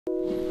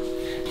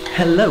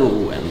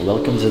Hello and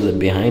welcome to the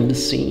behind the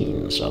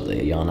scenes of the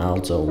Jan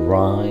Alto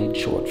Ride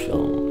short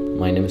film.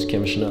 My name is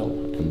Kim Chanel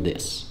and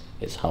this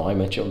is How I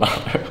Met Your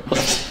Mother.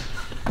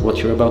 What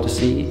you're about to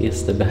see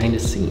is the behind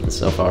the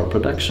scenes of our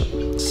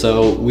production.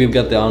 So we've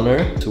got the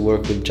honor to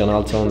work with Jan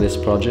Alto on this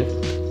project.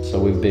 So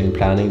we've been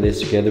planning this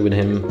together with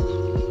him,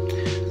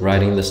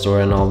 writing the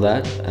story and all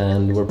that,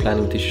 and we're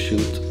planning to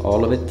shoot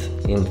all of it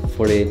in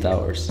 48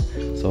 hours.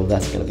 So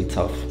that's gonna be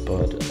tough,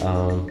 but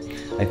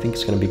I think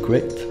it's gonna be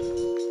great.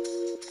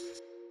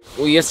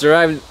 We just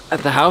arrived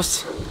at the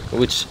house,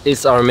 which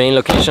is our main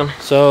location.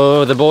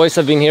 So the boys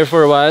have been here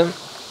for a while,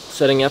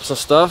 setting up some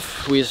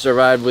stuff. We just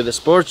arrived with a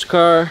sports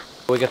car.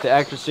 We got the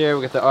actors here,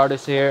 we got the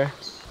artists here.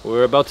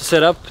 We're about to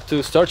set up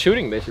to start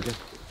shooting basically.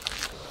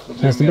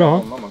 Känns det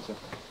bra?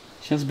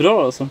 Känns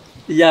bra alltså.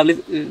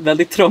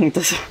 Väldigt trångt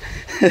alltså.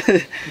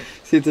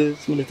 Sitter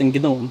som en liten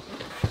gnom.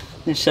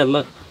 En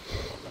källare.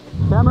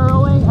 Camera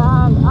rolling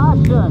and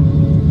action!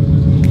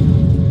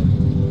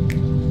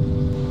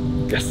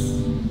 Yes!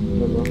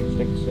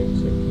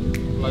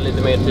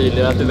 Lite mer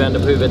tydligare, att du vänder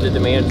på huvudet lite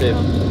mer typ.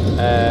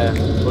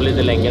 Och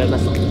lite längre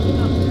nästan.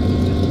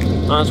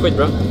 Ja, det är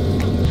skitbra.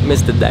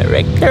 Mr.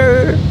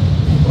 Director!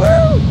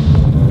 Woo!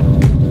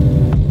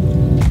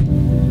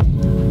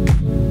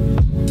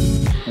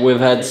 We've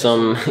had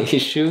some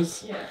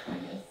issues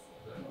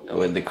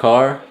with the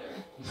car.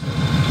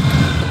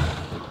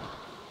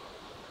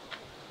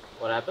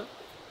 What happened?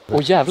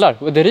 Åh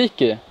jävlar, det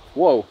ryker ju.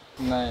 Wow!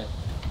 Nej.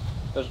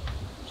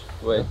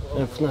 Wait.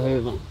 Öppna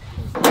huven.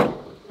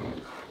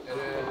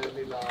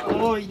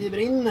 Oj, det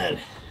brinner.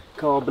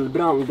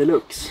 Kabelbrand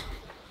deluxe.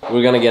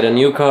 We're gonna get a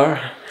new car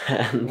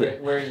and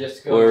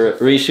we're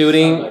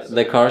reshooting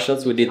the car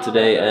shots we did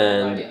today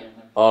and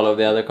all of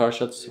the other car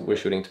shots we're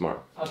shooting tomorrow.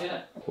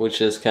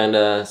 Which is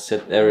kinda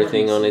set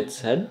everything on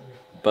its head.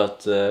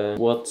 But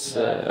what's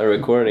a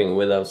recording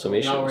without some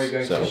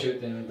issues? So,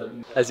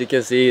 as you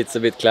can see, it's a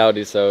bit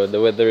cloudy, so the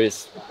weather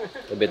is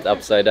a bit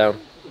upside down.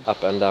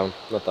 Up and down,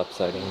 not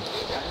upside down.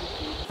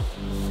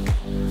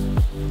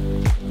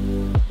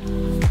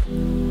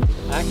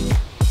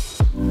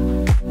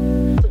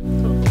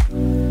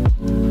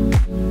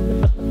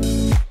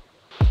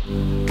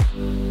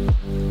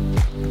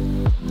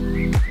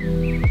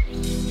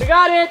 You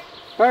got it!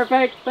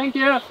 Perfect, thank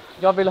you!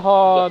 Jag vill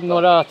ha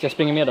några att jag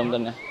springer med om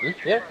den.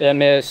 Yeah.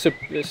 Med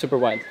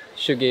super wide,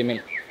 20 mil.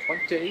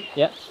 20?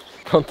 Ja.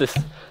 Pontus,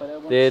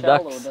 det är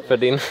dags för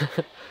din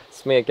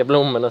smeka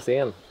blommorna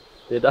scen.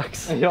 Det är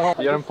dags. Ja,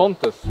 gör en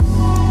Pontus.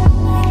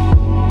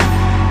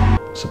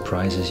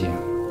 Surprises you,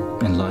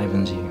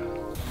 enlivens you.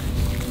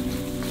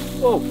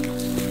 Oh.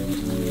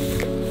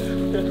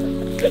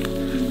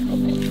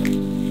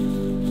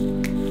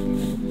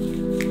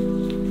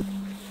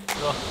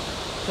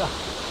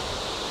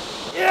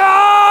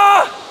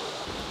 Yeah!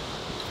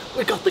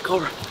 We got the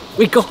car!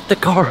 We got the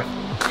car!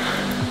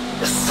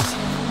 Yes!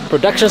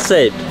 Production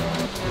saved!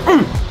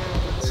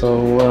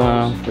 So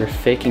we're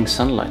faking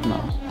sunlight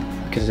now.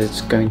 Because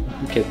it's going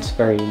to get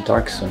very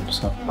dark soon,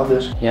 so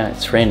yeah,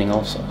 it's raining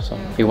also, so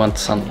we want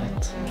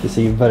sunlight. Det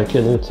ser ju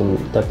verkligen ut som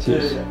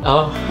dagsljus.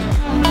 Ja.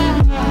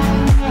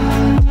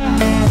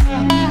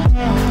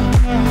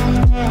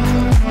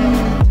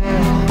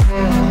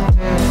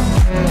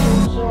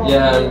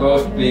 Yeah, and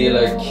both be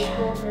like,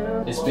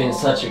 it's been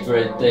such a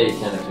great day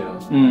kind of feel.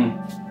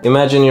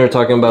 Imagine you're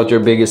talking about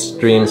your biggest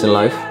dreams in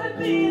life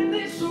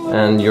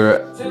and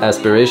your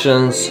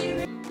aspirations.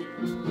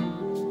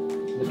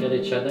 Look at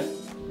each other.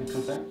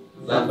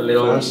 I'm a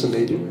little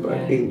fascinated by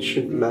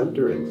ancient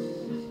Mandarin.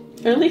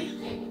 Really?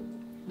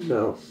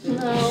 No.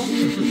 No.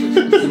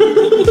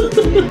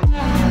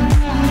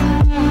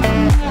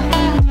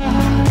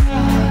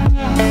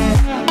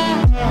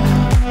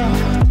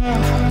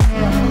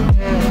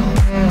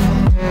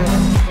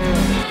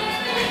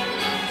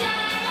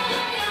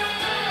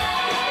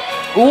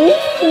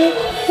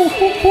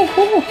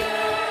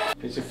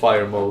 Det finns ju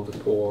fire mode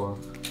på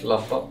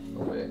lampan.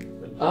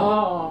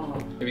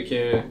 Vi kan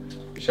ju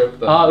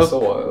köpa den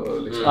så.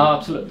 Liksom. Ja,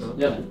 absolut.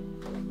 Gör det.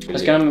 Jag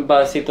ska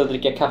bara sitta och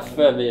dricka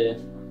kaffe vid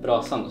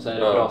brasan och så är det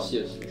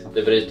brasljus. Liksom.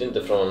 Det bryter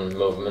inte från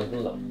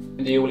movementen då?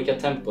 Det är ju olika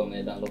tempon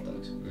i den låten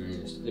också.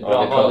 Det är Ja,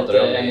 bra vi att ha pratar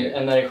lite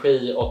om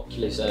energi och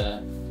lite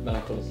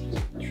melankoliskt.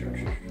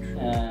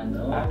 And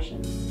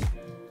action.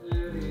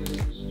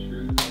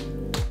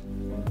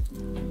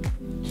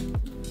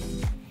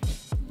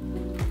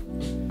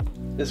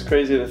 It's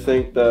crazy to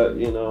think that,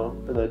 you know,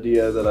 an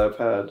idea that I've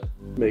had,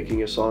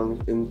 making a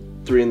song in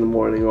 3 in the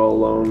morning all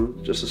alone,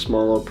 just a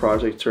small little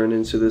project turned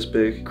into this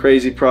big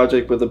crazy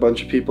project with a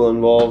bunch of people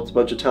involved, a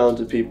bunch of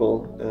talented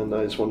people, and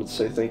I just wanted to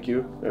say thank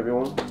you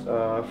everyone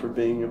for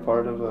being a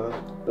part of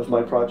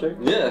my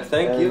project. Yeah,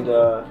 thank you.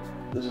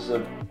 This is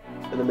an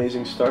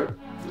amazing start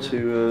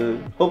to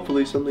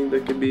hopefully something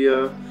that could be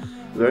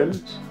very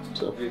nice.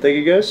 So thank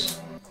you guys.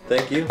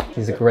 Thank you.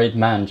 He's a great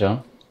man, John.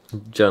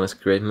 John is a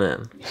great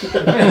man.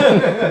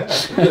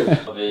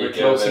 We're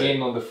closing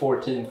in on the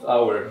 14th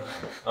hour.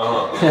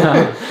 Oh,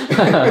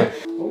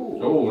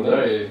 där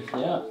är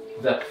Yeah.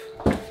 depth.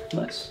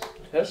 Nice.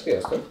 Här ska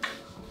jag stå.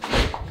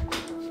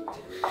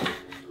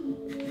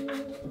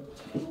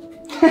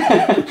 It's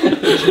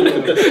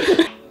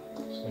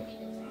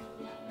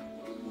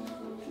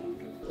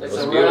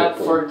a wrap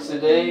for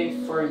today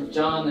for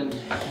John and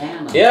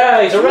Hannah.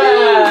 Yeah, it's a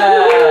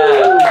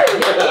wrap!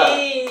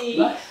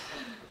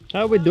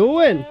 How we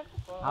doing?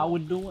 How we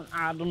doing?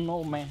 I don't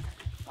know, man.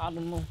 I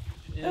don't know.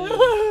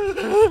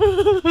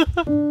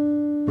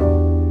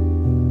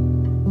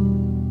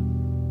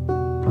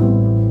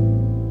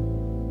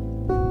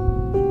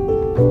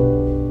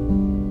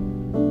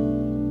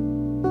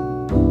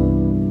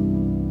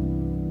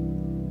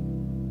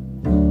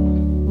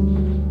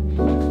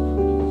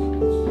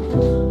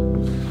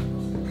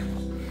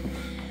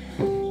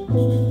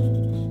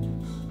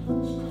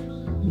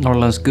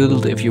 Norrlands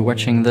Guld, if you're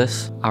watching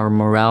this, our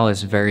morale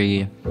is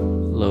very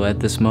low at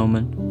this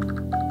moment.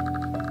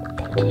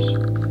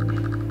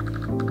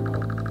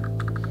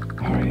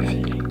 How are you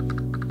feeling?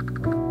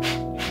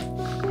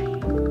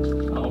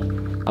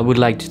 I would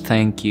like to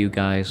thank you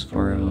guys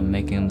for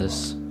making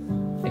this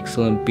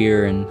excellent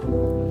beer and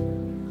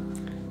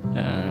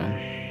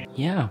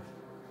yeah.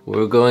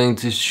 We're going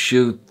to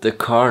shoot the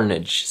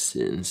carnage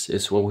scenes,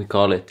 is what we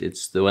call it.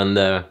 It's when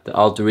the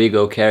alter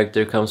ego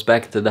character comes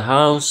back to the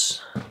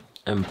house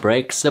and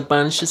breaks a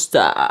bunch of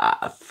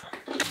stuff.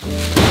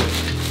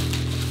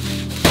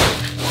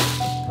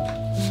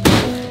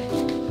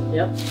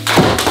 Yep.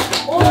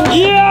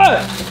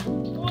 Yeah!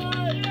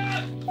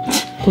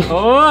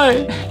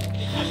 Oi!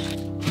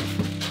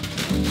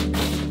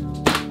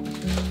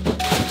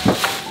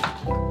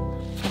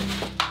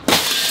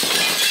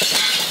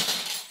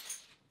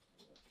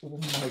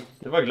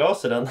 Det var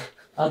glas i den.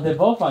 Ja, det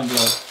var fan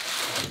glas.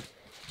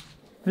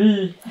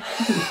 Fy!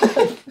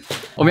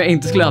 Om jag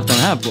inte skulle haft den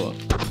här på.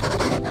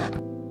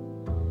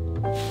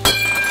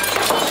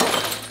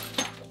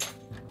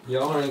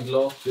 Jag har en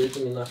glasbit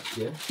i min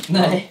nacke.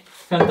 Nej,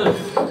 vänta du.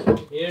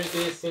 Here it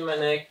is in my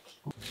neck.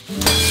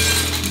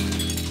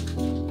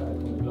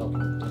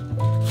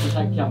 Det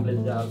här kan bli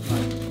jävligt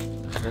nice.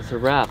 That's a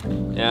wrap.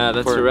 Yeah,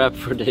 that's a wrap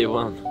for day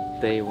one.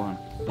 Day one.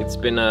 It's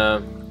been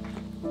a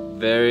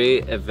very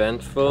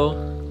eventful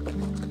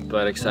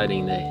but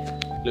exciting day.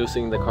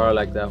 Losing the car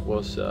like that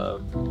was a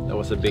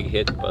big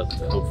hit, but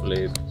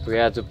hopefully We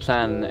had to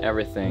plan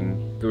everything.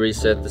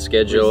 reset the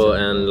schedule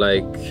and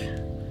like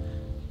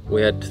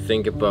we had to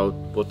think about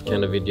what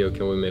kind of video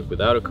can we make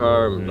without a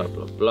car and blah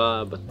blah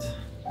blah. But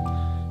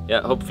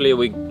yeah, hopefully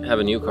we have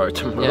a new car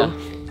tomorrow. Yeah.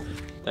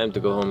 Time to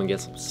go home and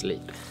get some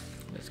sleep.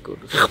 Let's go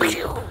to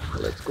sleep.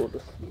 Let's go to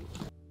sleep.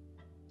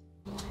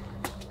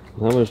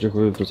 Den här var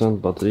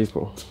 27% batteri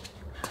på.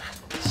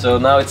 So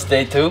now it's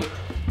day 2.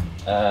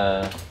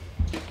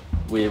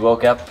 We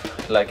woke up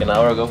like an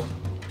hour ago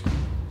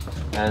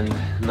and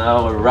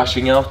now we're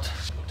rushing out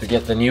to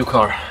get the new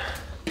car,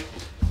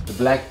 the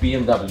black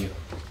BMW.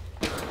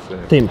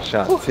 Tim.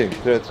 Tja, Tim,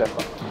 du är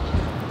träffad.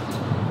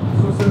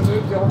 Så ser det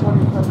ut, jag har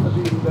tagit 5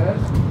 bilder.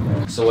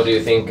 So what do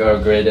you think our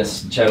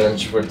greatest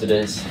challenge for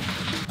today's?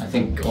 I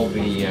think all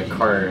the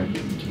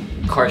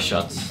car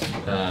shots.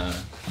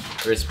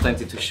 There is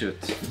plenty to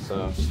shoot.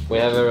 So We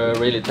have a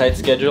really tight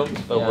schedule,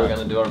 but Yeah. we're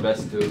gonna do our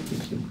best to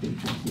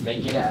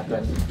make it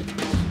happen.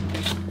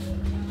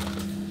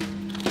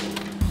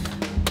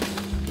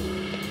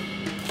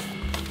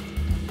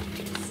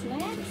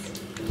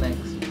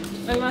 thanks.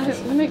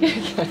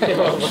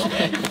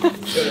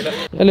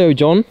 Hello,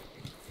 John.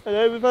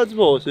 Hello, we've had some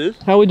horses.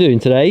 How are we doing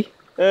today?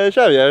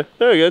 Cheerio,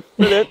 very good,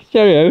 brilliant.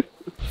 Cheerio.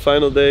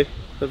 Final day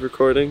of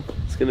recording.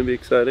 It's gonna be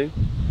exciting.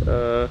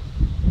 We're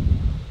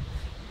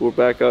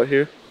back out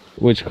here.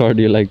 Which car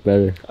do you like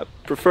better? I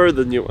prefer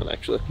the new one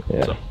actually.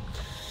 Yeah. So,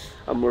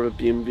 I'm more of a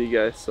BMW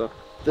guy, so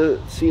the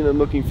scene I'm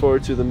looking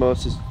forward to the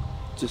most is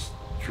just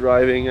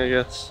driving, I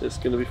guess. It's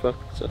gonna be fun.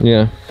 So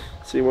Yeah.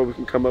 seeing what we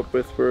can come up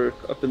with. We're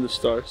up in the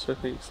stars, I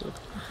think so.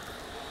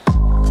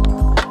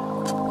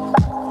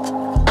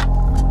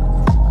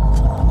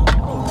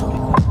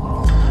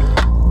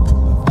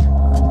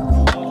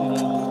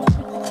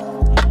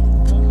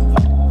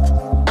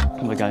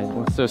 Oh my god, it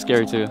was so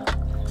scary to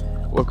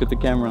walk with the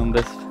camera on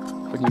this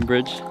fucking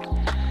bridge.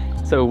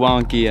 So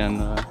wonky, and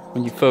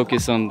when you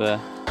focus on the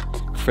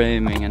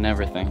framing and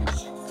everything,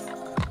 it's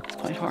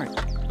quite hard.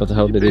 But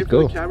how did Pay it for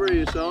go? the camera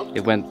yourself?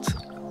 It went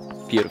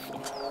beautiful.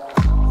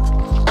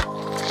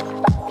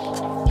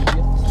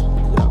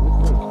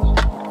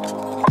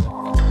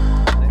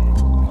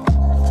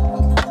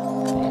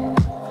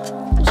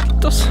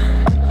 Oh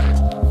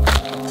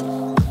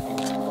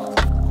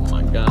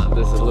my god,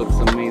 this looks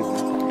amazing.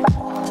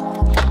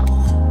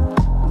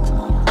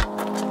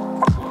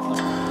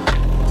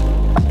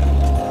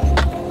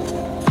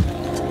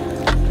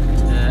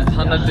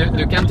 Hanna,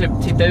 du kan typ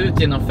titta ut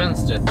genom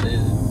fönstret,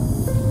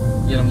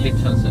 genom ditt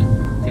fönster.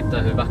 Titta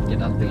hur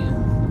vackert allting är.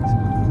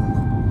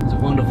 It's a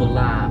wonderful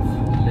life.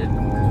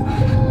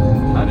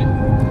 Harry.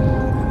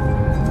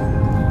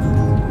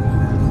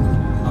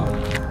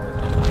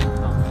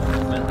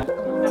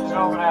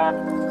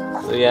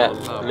 So yeah,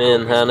 me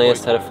and Hannah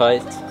just had a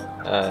fight.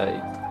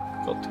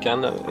 Got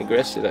kind of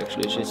aggressive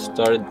actually. She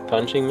started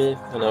punching me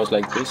and I was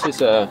like, this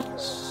is a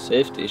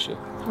safety issue.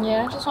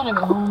 Yeah, I just want to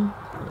go home.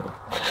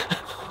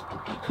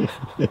 This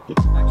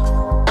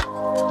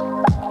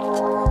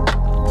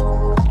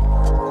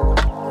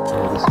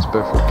is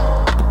perfect.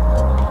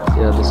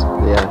 Yeah, this,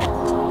 yeah.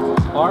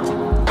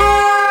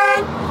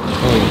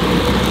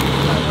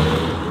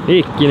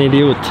 Vilken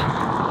idiot.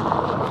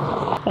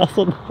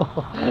 Alltså,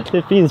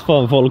 det finns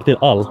fan folk till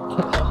allt.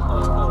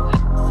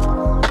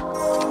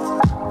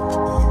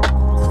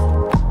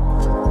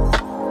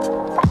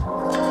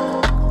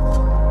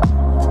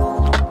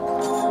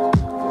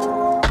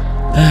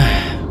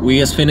 We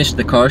just finished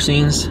the car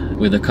scenes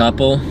with a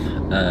couple,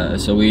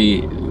 so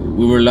we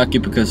were lucky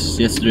because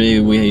yesterday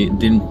we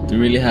didn't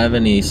really have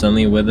any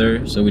sunny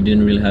weather, so we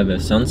didn't really have a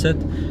sunset,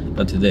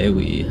 but today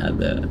we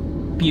had a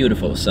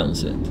beautiful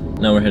sunset.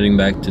 Now we're heading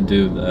back to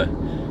do the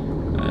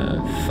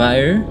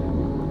fire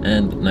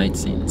and night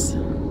scenes,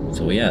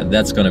 so yeah,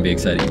 that's gonna be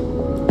exciting.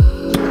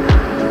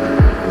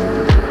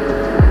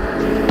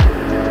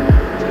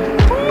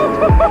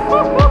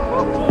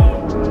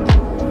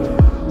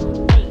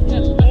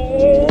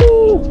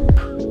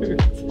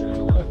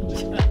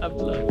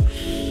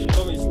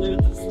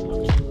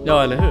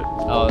 Ja, eller hur?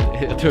 Ja,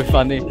 jag tror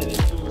fan det.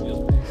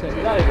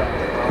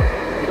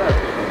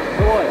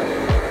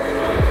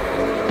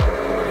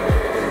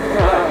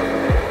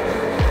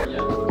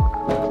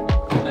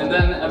 And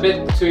then a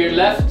bit to your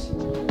left,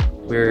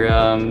 we're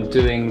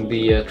doing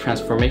the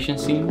transformation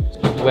scene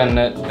when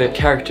the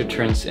character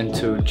turns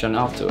into John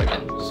Alto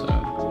again.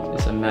 So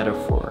it's a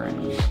metaphor,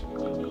 and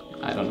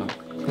I don't know.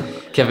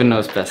 Kevin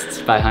knows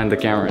best behind the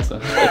camera, so.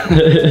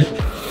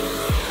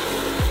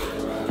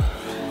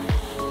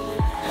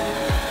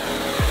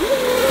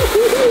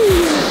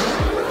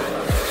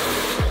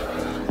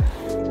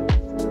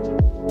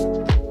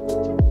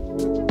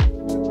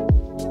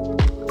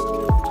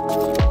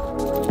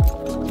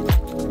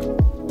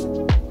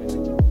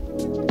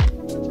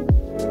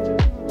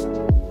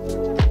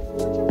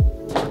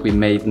 We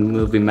made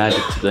movie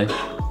magic today.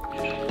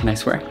 Can I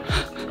swear?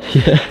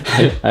 Yeah,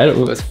 I don't.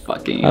 It was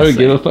fucking I don't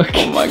insane. give a fuck.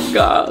 Oh my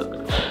god.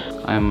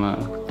 I'm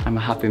a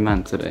happy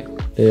man today.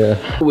 Yeah.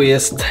 We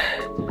just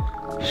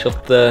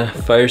shot the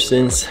fire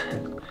scenes,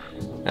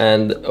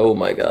 and oh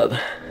my god,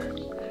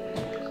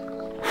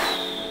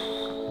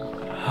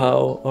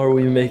 how are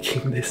we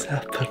making this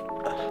happen?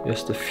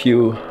 Just a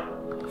few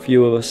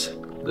of us.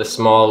 The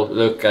small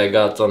look I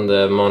got on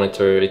the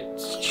monitor,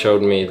 it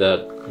showed me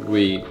that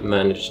we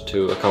managed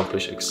to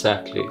accomplish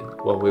exactly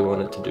what we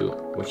wanted to do,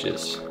 which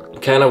is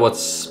kind of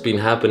what's been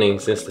happening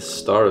since the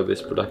start of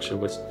this production,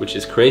 which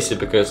is crazy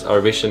because our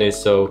vision is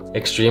so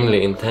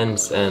extremely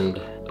intense and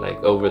like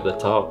over the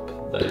top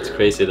that it's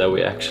crazy that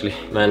we actually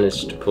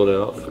managed to pull it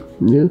off.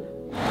 Yeah.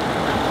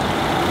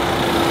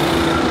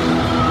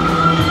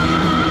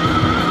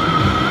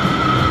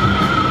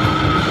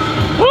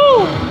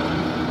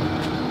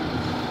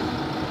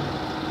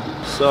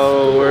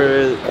 So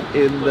we're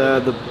in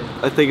the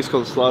I think it's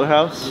called the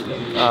Slaughterhouse.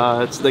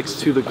 It's next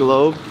to the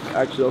Globe,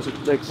 actually also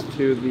next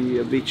to the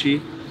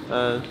Avicii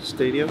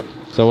Stadium.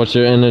 So what's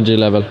your energy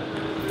level?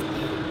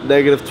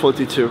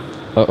 -22.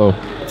 Uh-oh.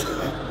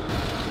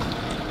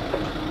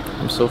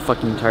 I'm so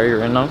fucking tired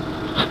right now.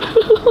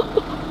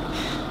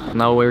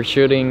 Now we're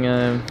shooting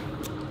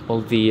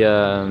all the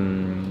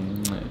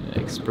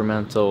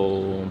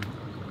experimental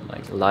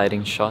like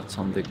lighting shots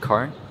on the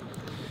car,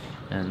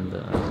 and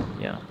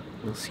yeah,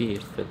 we'll see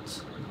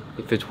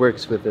if it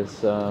works with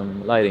this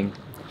lighting.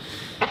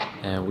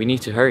 We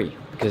need to hurry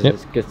because Yep.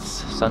 it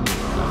gets sunny.